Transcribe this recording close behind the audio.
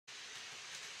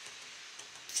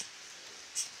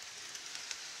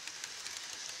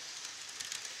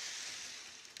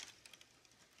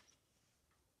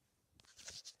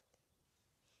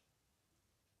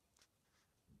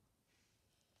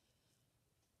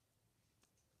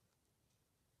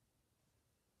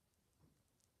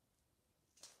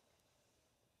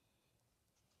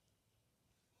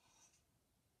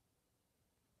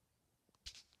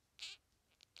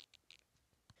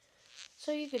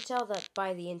So you could tell that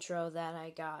by the intro that I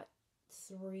got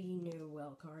 3 new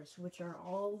well cars, which are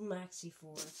all Maxi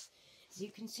 4s. As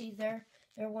you can see, they're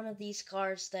one of these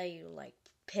cars that you like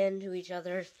pin to each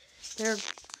other. They're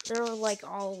like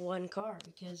all one car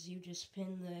because you just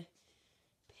pin a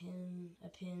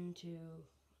pin to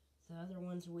the other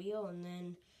one's wheel, and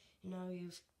then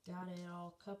you've got it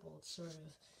all coupled, sort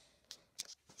of.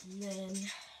 And then,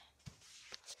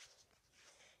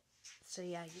 so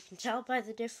yeah, you can tell by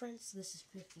the difference. This is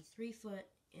 53 foot,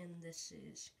 and this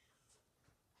is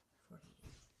 40.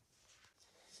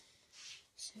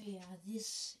 So yeah,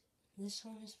 this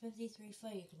one is 53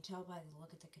 foot. You can tell by the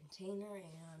look at the container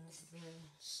and the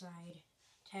side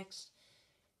text.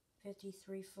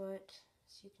 53 foot,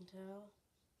 as you can tell.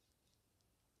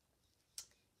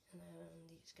 And then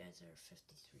these guys are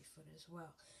 53 foot as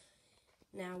well.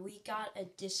 Now, we got a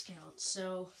discount,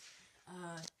 so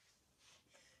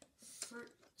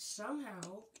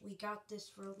somehow we got this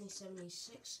for only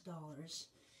 $76.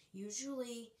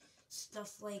 Usually,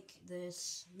 stuff like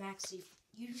this,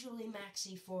 usually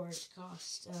Maxi 4s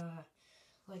cost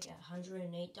like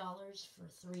 $108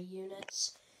 for 3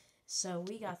 units. So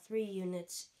we got 3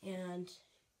 units, and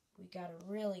we got a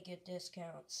really good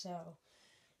discount, so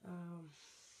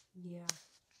yeah.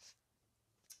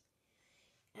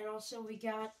 And also we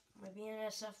got my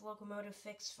BNSF locomotive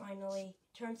fixed finally.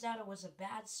 Turns out it was a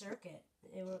bad circuit.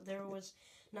 There was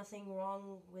nothing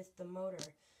wrong with the motor.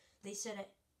 They said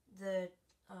the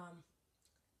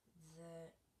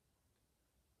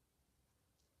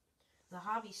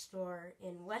hobby store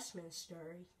in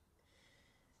Westminster,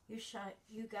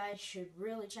 you guys should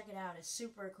really check it out. It's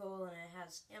super cool, and it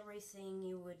has everything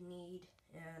you would need,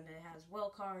 and it has well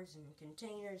cars and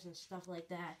containers and stuff like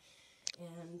that,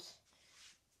 and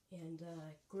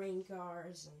grain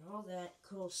cars and all that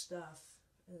cool stuff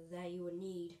that you would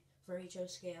need for HO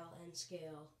scale, N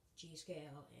scale, G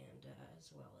scale, and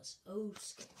as well as O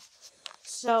scale.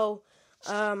 So,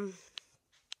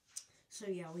 so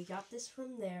yeah, we got this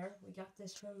from there. We got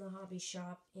this from the hobby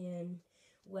shop in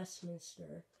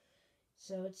Westminster.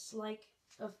 So it's like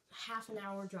a half an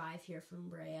hour drive here from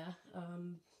Brea.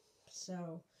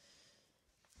 So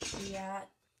yeah,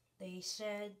 they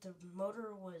said the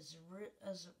motor was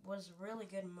a really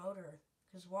good motor,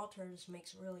 because Walters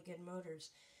makes really good motors.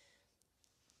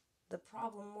 The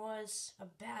problem was a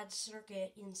bad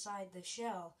circuit inside the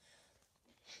shell,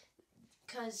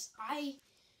 because I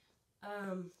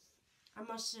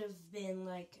must have been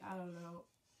like, I don't know,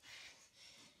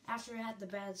 after I had the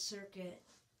bad circuit,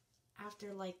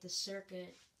 after like the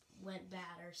circuit went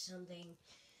bad or something,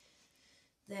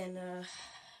 then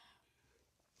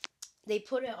they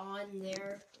put it on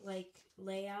their like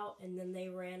layout, and then they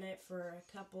ran it for a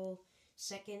couple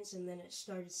seconds, and then it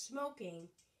started smoking,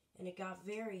 and it got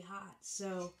very hot.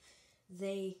 So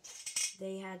they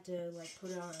had to like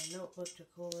put it on a notebook to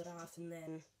cool it off, and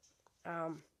then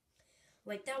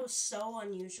like that was so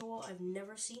unusual. I've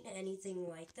never seen anything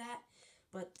like that.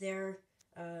 But their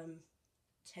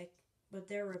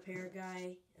repair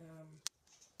guy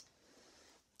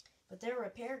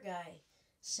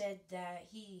said that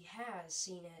he has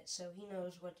seen it, so he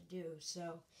knows what to do.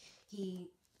 So he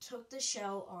took the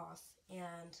shell off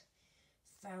and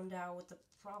found out what the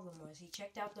problem was. He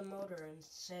checked out the motor and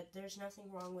said there's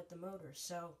nothing wrong with the motor.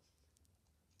 So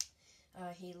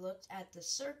he looked at the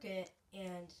circuit,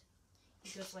 and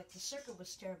he goes like, the circuit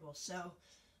was terrible. So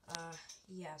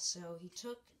yeah, so he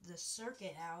took the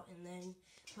circuit out and then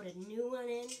put a new one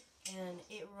in, and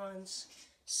it runs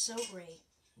so great.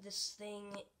 This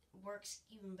thing works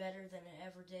even better than it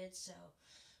ever did. So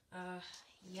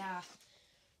yeah,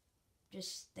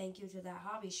 just thank you to that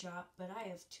hobby shop. But I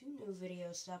have 2 new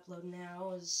videos to upload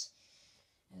now, as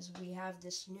we have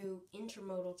this new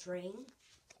intermodal train,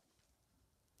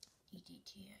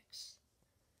 EDTX.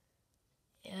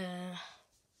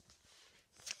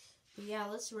 But yeah,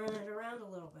 let's run it around a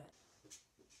little bit.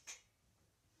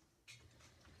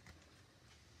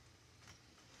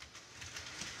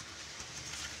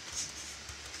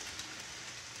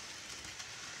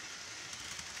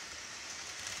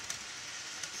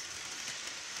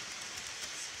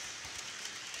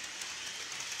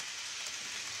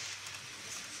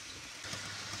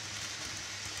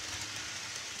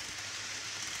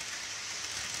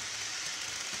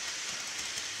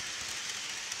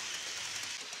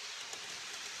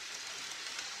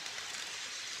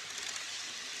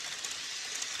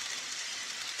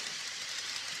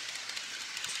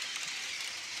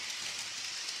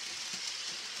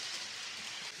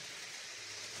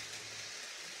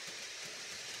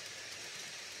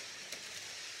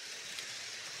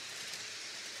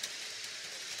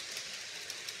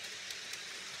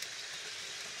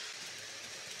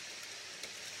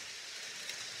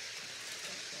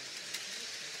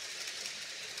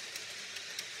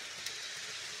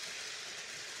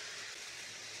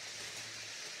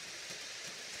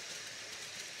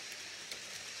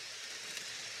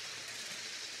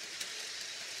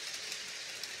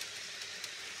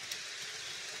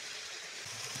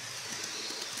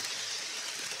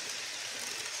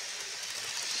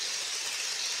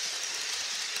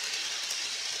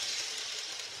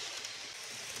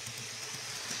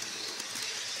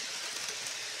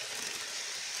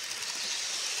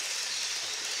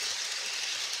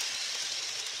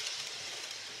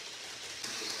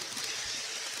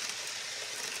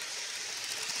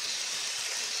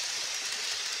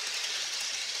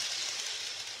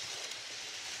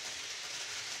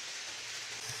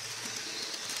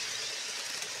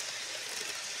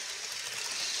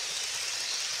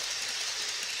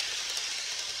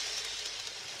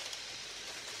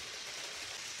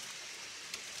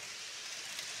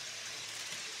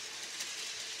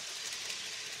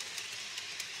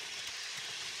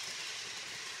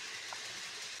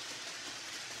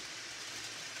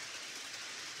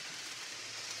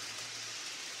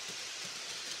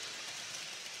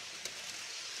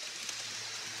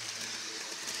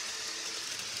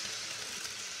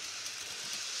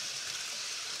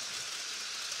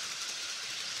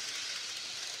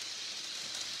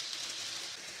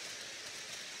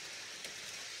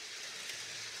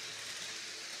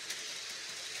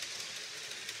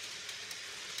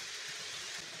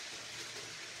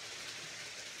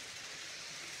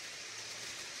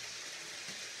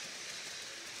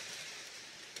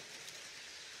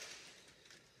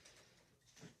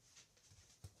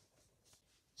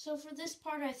 So for this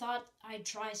part, I thought I'd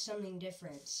try something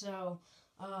different. So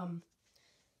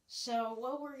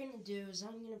what we're going to do is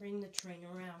I'm going to bring the train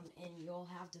around, and you'll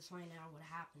have to find out what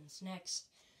happens next.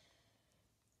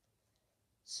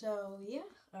 So, yeah,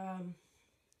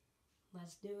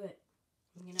 let's do it.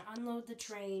 I'm going to unload the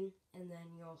train, and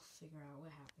then you'll figure out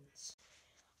what happens.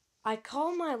 I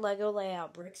call my Lego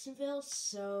layout Brixtonville,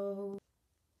 so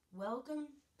welcome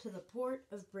to the port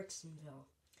of Brixtonville.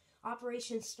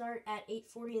 Operations start at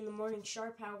 8:40 in the morning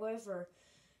sharp. However,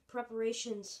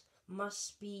 preparations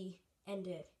must be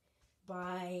ended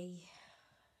by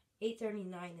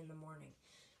 8:39 in the morning.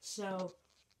 So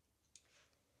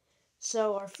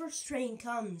our first train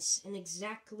comes in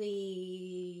exactly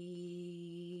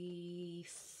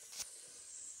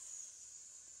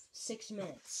 6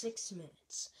 minutes. 6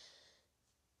 minutes.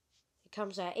 It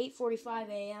comes at 8:45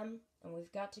 a.m. and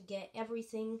we've got to get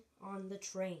everything on the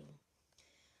train.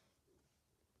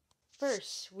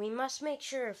 First, we must make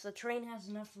sure if the train has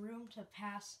enough room to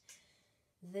pass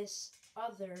these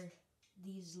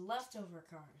leftover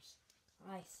cars.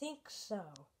 I think so.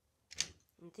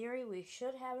 In theory, we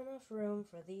should have enough room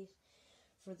for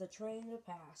the train to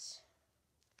pass.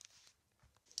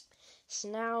 It's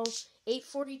now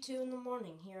 8:42 in the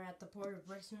morning here at the port of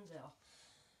Brixtonville.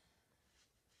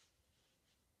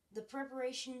 The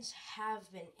preparations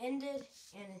have been ended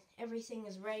and everything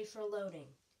is ready for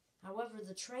loading. However,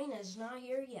 the train is not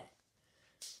here yet,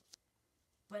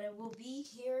 but it will be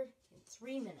here in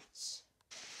 3 minutes.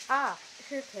 Ah,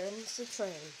 here comes the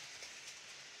train.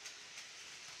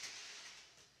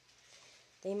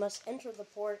 They must enter the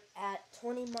port at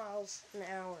 20 miles an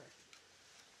hour.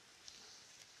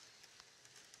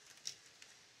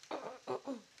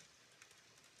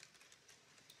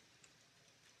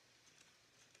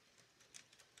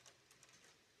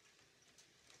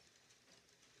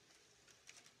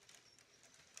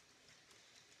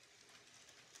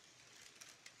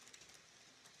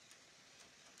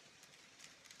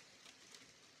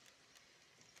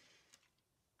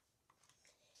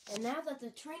 And now that the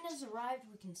train has arrived,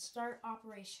 we can start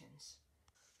operations.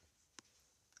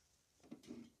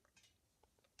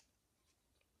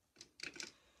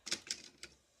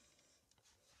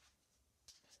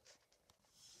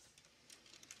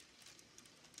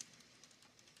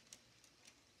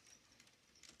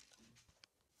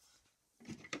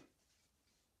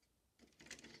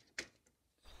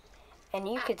 And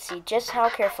you could see just how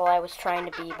careful I was trying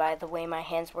to be by the way my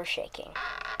hands were shaking.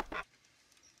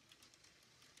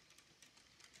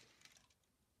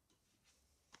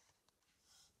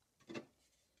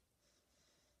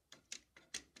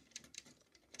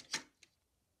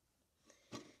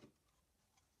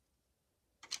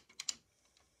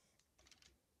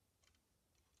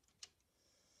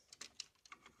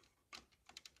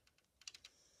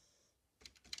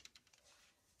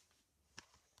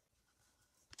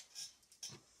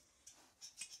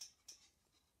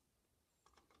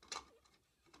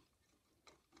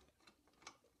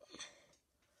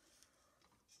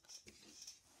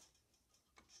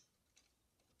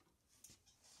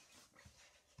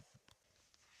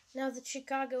 Now the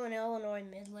Chicago and Illinois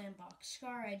Midland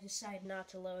boxcar, I decided not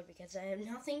to load because I have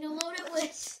nothing to load it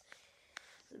with.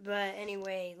 But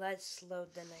anyway, let's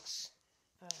load the next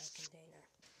container.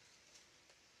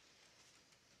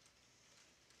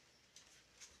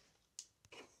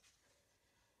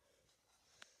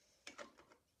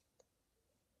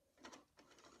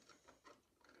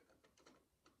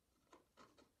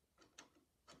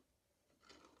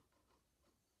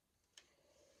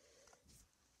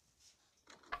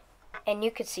 And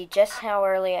you could see just how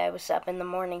early I was up in the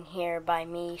morning here by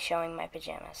me showing my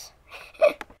pajamas.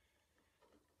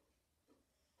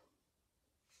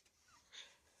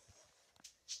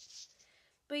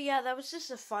 But yeah, that was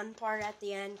just a fun part at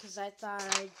the end because I thought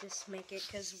I'd just make it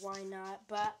because why not.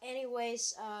 But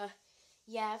anyways,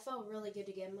 yeah, it felt really good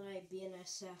to get my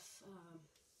BNSF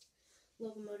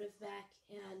locomotive back.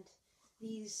 And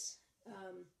these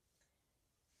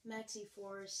Maxi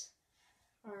 4s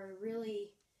are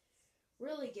really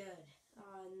good.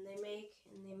 And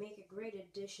they make a great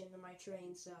addition to my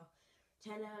train, so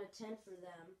 10 out of 10 for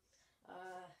them.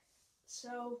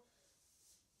 So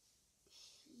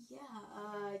yeah,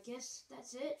 I guess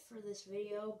that's it for this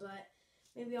video, but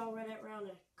maybe I'll run it around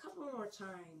a couple more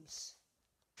times.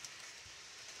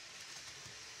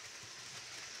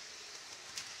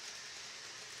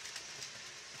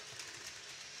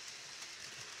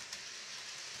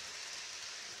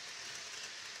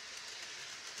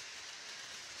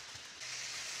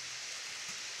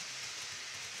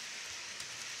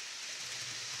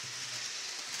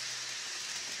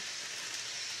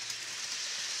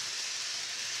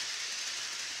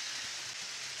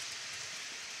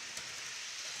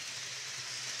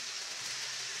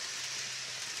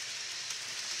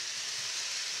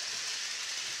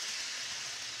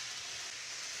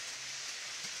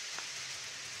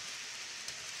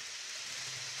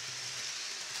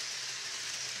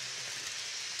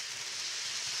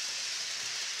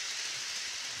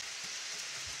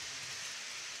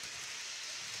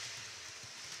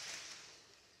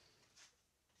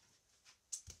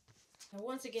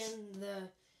 once again, the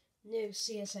new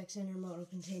CSX intermodal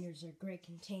containers are great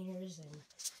containers, and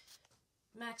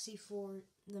the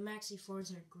Maxi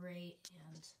Fords are great,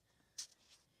 and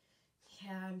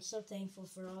yeah, I'm so thankful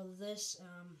for all of this.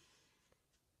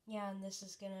 Yeah, and this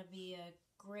is gonna be a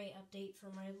great update for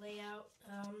my layout.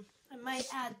 I might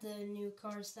add the new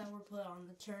cars that were put on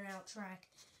the turnout track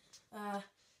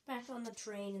back on the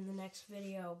train in the next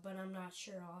video, but I'm not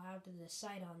sure. I'll have to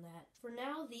decide on that. For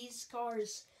now, these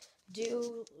cars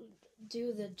do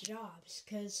the jobs,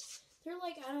 because they're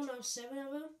like, I don't know, 7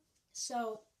 of them.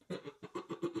 So,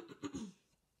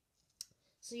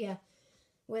 so yeah,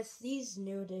 with these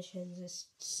new additions, it's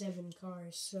 7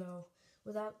 cars. So,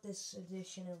 without this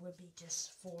addition, it would be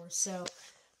just 4. So,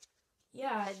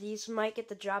 yeah, these might get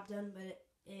the job done, but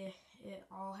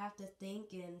I'll have to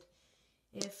think, and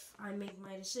if I make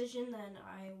my decision, then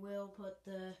I will put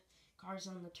the cars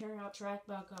on the turnout track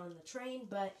back on the train.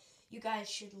 But you guys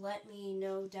should let me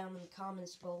know down in the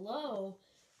comments below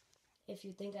if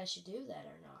you think I should do that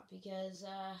or not, because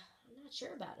I'm not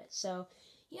sure about it. So,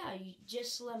 yeah, you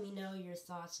just let me know your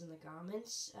thoughts in the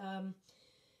comments.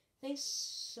 Thanks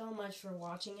so much for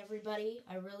watching, everybody.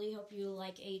 I really hope you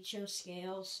like HO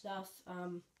scale stuff.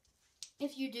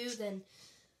 If you do, then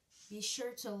be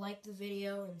sure to like the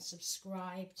video and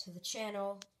subscribe to the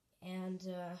channel. And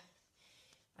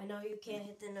I know you can't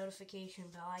hit the notification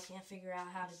bell. I can't figure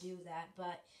out how to do that,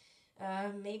 but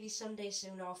maybe someday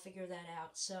soon I'll figure that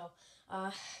out. So,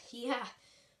 yeah,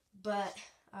 but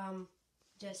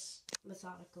just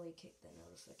methodically click the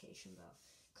notification bell.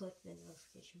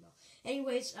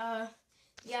 Anyways,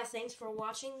 yeah, thanks for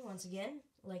watching once again.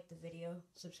 Like the video,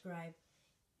 subscribe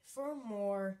for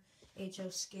more HO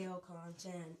scale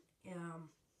content,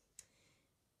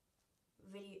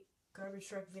 garbage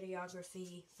truck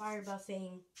videography, fire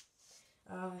buffing,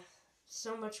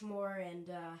 so much more, and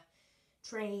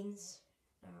trains,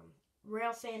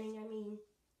 rail fanning, I mean.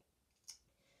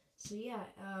 So yeah,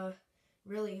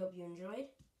 really hope you enjoyed,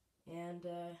 and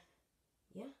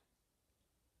yeah.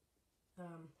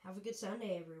 Have a good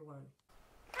Sunday, everyone.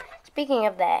 Speaking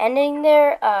of that ending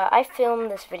there, I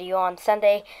filmed this video on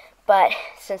Sunday, but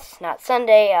since it's not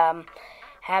Sunday,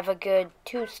 have a good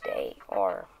Tuesday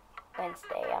or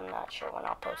Wednesday. I'm not sure when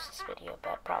I'll post this video,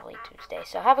 but probably Tuesday.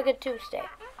 So have a good Tuesday.